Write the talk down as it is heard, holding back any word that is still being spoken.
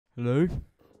Hello?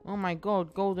 Oh my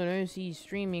god, Golden OC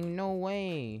streaming, no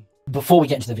way. Before we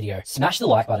get into the video, smash the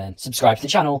like button, subscribe to the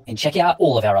channel, and check out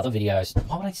all of our other videos.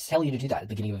 Why would I tell you to do that at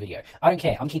the beginning of a video? I don't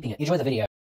care, I'm keeping it. Enjoy the video.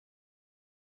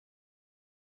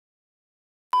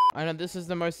 I know, this is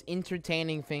the most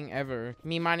entertaining thing ever.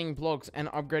 Me mining blocks and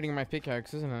upgrading my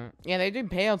pickaxe, isn't it? Yeah, they do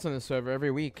payouts on the server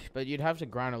every week, but you'd have to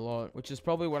grind a lot, which is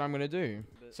probably what I'm gonna do.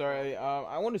 Sorry,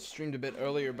 I wanted to stream a bit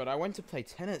earlier, but I went to play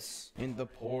tennis in the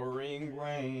pouring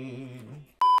rain.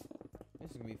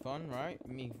 This is gonna be fun, right?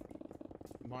 Me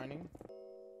mining.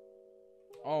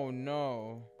 Oh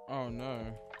no. Oh no.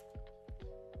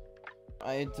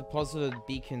 I deposited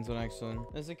beacons on accident.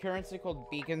 There's a currency called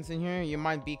beacons in here. You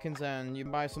mine beacons and you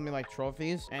buy something like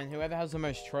trophies. And whoever has the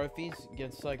most trophies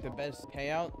gets like the best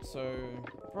payout. So,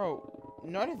 bro,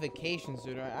 notifications,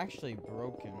 dude, are actually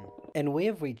broken. And we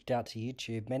have reached out to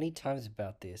YouTube many times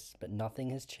about this, but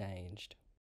nothing has changed.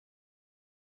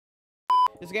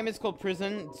 This game is called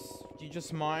Prison. You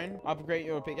just mine, upgrade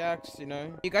your pickaxe, you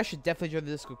know. You guys should definitely join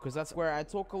the Discord because that's where I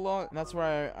talk a lot. And that's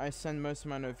where I send most of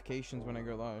my notifications when I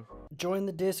go live. Join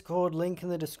the Discord, link in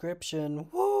the description.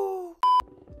 Woo!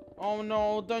 Oh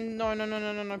no,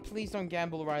 no, please don't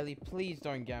gamble, Riley. Please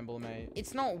don't gamble, mate.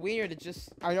 It's not weird, it's just,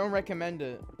 I don't recommend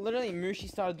it. Literally, Mushi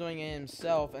started doing it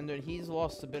himself, and dude, he's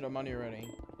lost a bit of money already.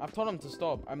 I've told him to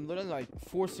stop. I'm literally, like,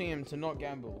 forcing him to not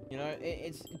gamble. You know,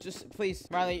 it's just, please,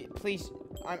 Riley, please,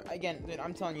 again, dude,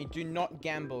 I'm telling you, do not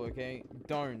gamble, okay?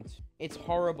 Don't. It's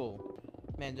horrible.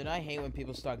 Man, dude, I hate when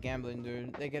people start gambling,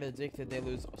 dude. They get addicted, they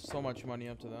lose so much money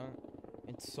after that.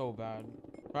 It's so bad.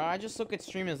 Right, I just look at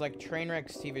streamers like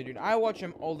Trainwreck's TV, dude. I watch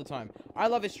him all the time. I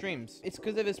love his streams. It's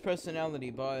because of his personality,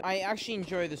 but I actually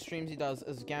enjoy the streams he does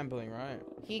as gambling, right?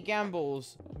 He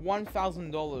gambles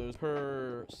 $1,000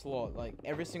 per slot. Like,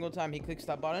 every single time he clicks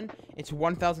that button, it's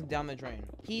 1,000 down the drain.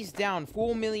 He's down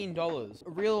 $4 million.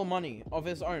 Real money of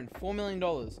his own. $4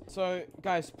 million. So,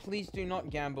 guys, please do not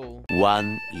gamble.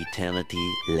 One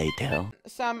eternity later.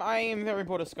 Sam, I am very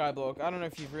bored of Skyblock. I don't know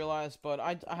if you've realized, but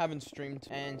I haven't streamed,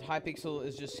 and Hypixel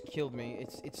has just killed me.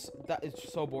 It's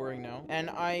so boring now, and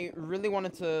I really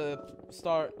wanted to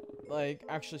start like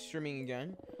actually streaming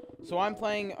again. So I'm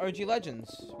playing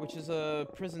OPLegends, which is a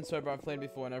prison server I've played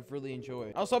before and I've really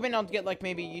enjoyed. I was hoping I'd get like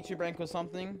maybe YouTube rank or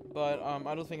something, but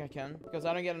I don't think I can because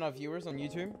I don't get enough viewers on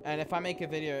YouTube. And if I make a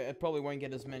video, it probably won't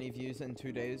get as many views in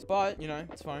 2 days. But, you know,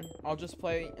 it's fine. I'll just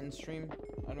play and stream.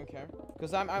 I don't care.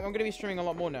 Because I'm going to be streaming a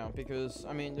lot more now because,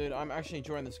 I mean, dude, I'm actually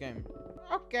enjoying this game.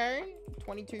 Okay.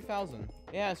 22,000.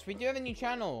 Yes, we do have a new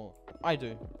channel. I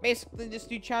do. Basically, this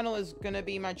new channel is gonna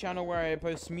be my channel where I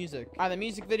post music. Either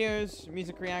music videos,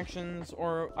 music reactions,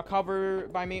 or a cover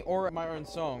by me, or my own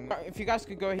song. If you guys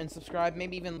could go ahead and subscribe,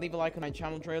 maybe even leave a like on my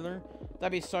channel trailer.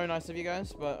 That'd be so nice of you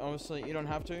guys, but honestly, you don't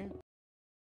have to.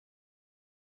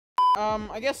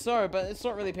 I guess so, but it's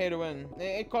not really pay to win.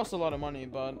 It costs a lot of money,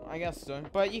 but I guess so.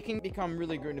 But you can become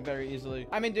really good very easily.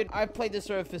 I mean, dude, I've played this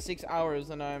server for 6 hours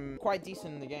and I'm quite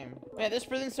decent in the game. Yeah, this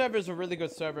prison server is a really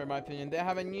good server in my opinion. They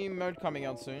have a new mode coming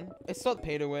out soon. It's not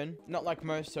pay to win, not like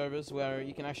most servers where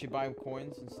you can actually buy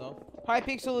coins and stuff.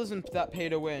 Hypixel isn't that pay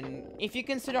to win. If you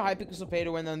consider Hypixel pay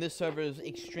to win, then this server is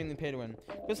extremely pay to win.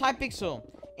 Because Hypixel,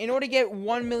 in order to get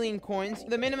 1 million coins,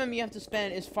 the minimum you have to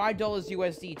spend is $5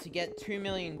 USD to get 2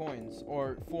 million coins,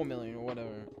 or 4 million, or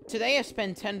whatever. Today I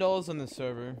spent $10 on this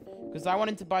server, because I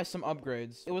wanted to buy some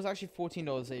upgrades. It was actually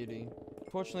 $14 AUD.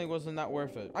 Fortunately, it wasn't that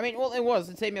worth it. I mean, well, it was.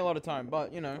 It saved me a lot of time,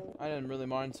 but, you know, I didn't really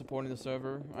mind supporting the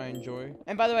server. I enjoy.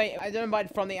 And by the way, I didn't buy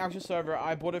it from the actual server.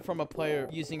 I bought it from a player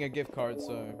using a gift card,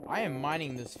 so I am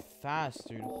mining this fast,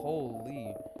 dude.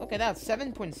 Holy. Look at that,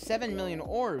 7.7 million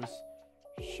ores.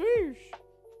 Sheesh.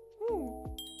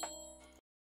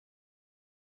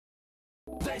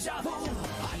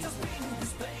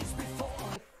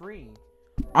 Free.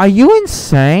 Are you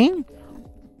insane?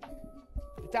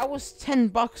 That was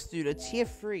 $10, dude. A tier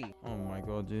 3. Oh my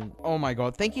god, dude. Oh my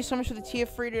god. Thank you so much for the tier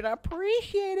 3, dude. I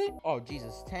appreciate it. Oh,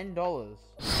 Jesus. $10.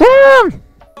 Sam!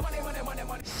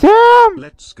 Sam!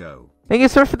 Let's go. Thank you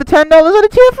so much for the $10 on the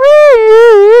tier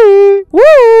 3!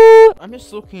 Woo! I'm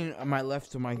just looking at my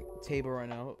left of my table right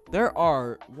now. There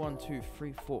are 1, 2,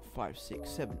 3, 4, 5, 6,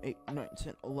 7, 8, 9,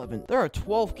 10, 11. There are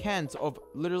 12 cans of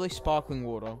literally sparkling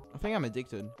water. I think I'm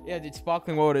addicted. Yeah, dude,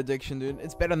 sparkling water addiction, dude.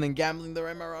 It's better than gambling though,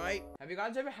 am I right? Have you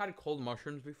guys ever had cold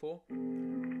mushrooms before?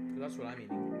 'Cause that's what I'm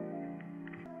eating.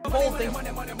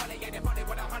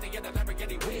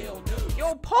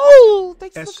 Yo, Paul!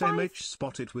 Thanks for the SMH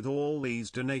spotted with all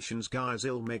these donations, guys.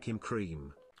 It'll make him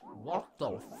cream. What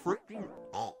the freaking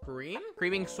cream?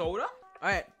 Creaming soda?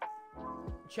 Alright.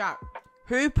 Chat.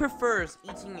 Who prefers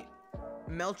eating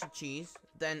melted cheese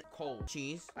than cold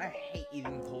cheese. I hate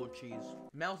eating cold cheese.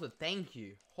 Melted, thank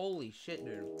you. Holy shit,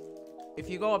 dude. If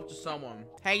you go up to someone,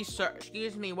 hey sir,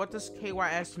 excuse me, what does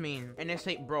KYS mean? And they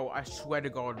say, bro, I swear to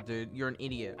God, dude, you're an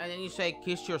idiot. And then you say,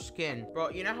 kiss your skin.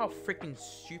 Bro, you know how freaking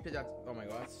stupid that, oh my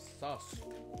God, that's sus.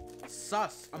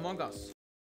 Sus, Among Us.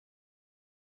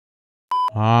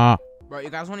 Bro, you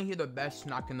guys want to hear the best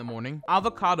snack in the morning?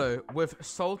 Avocado with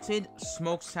salted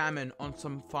smoked salmon on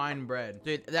some fine bread.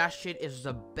 Dude, that shit is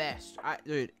the best.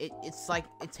 Dude, it's like,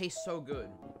 it tastes so good.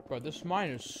 Bro, this mine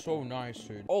is so nice,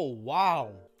 dude. Oh,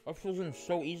 wow. That fills in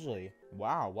so easily.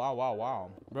 Wow, wow, wow,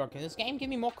 wow. Bro, can this game give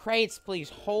me more crates, please?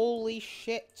 Holy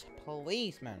shit.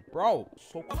 Please, man. Bro,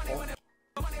 so cool.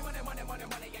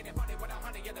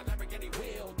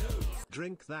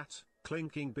 Drink that,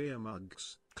 clinking beer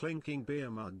mugs, clinking beer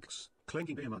mugs,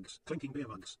 clinking beer mugs, clinking beer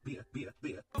mugs, beer, beer,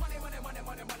 beer.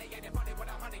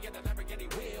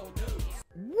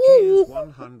 Here's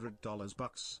 $100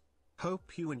 bucks.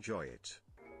 Hope you enjoy it.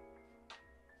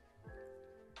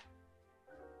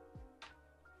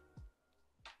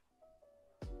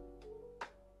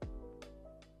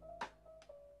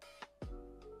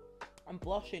 I'm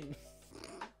blushing.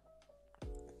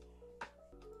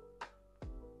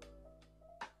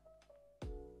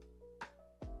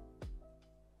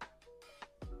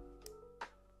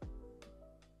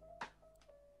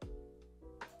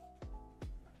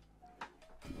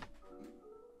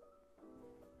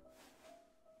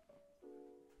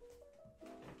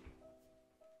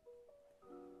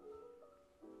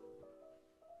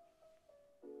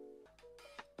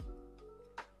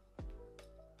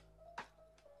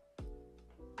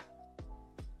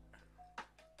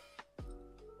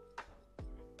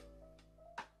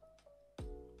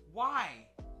 Why?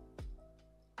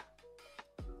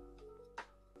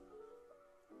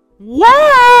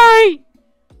 Why?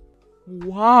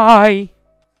 Why?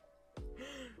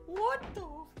 What the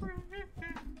frick?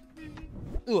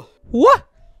 What?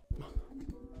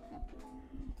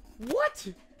 What?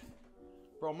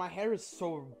 Bro, my hair is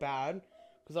so bad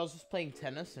because I was just playing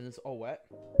tennis and it's all wet.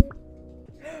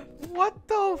 What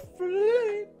the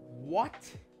frick?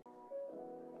 What?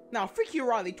 Now, freak you,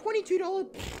 Riley. $22.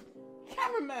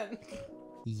 Cameraman.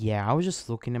 Yeah, I was just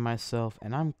looking at myself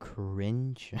and I'm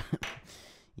cringe.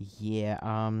 Yeah,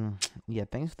 yeah,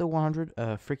 thanks for the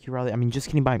 100. Frick you, Riley. I mean, just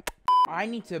kidding, bye. I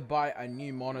need to buy a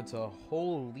new monitor.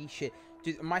 Holy shit.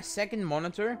 Dude, my second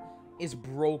monitor is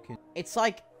broken. It's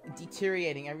like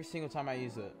deteriorating every single time I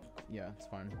use it. Yeah, it's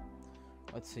fine.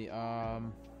 Let's see,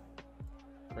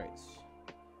 crates.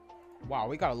 Wow,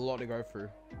 we got a lot to go through.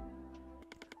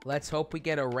 Let's hope we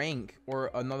get a rank or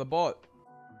another bot.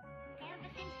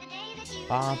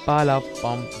 Ba ba la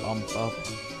bum bum bum.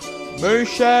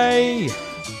 Mushy!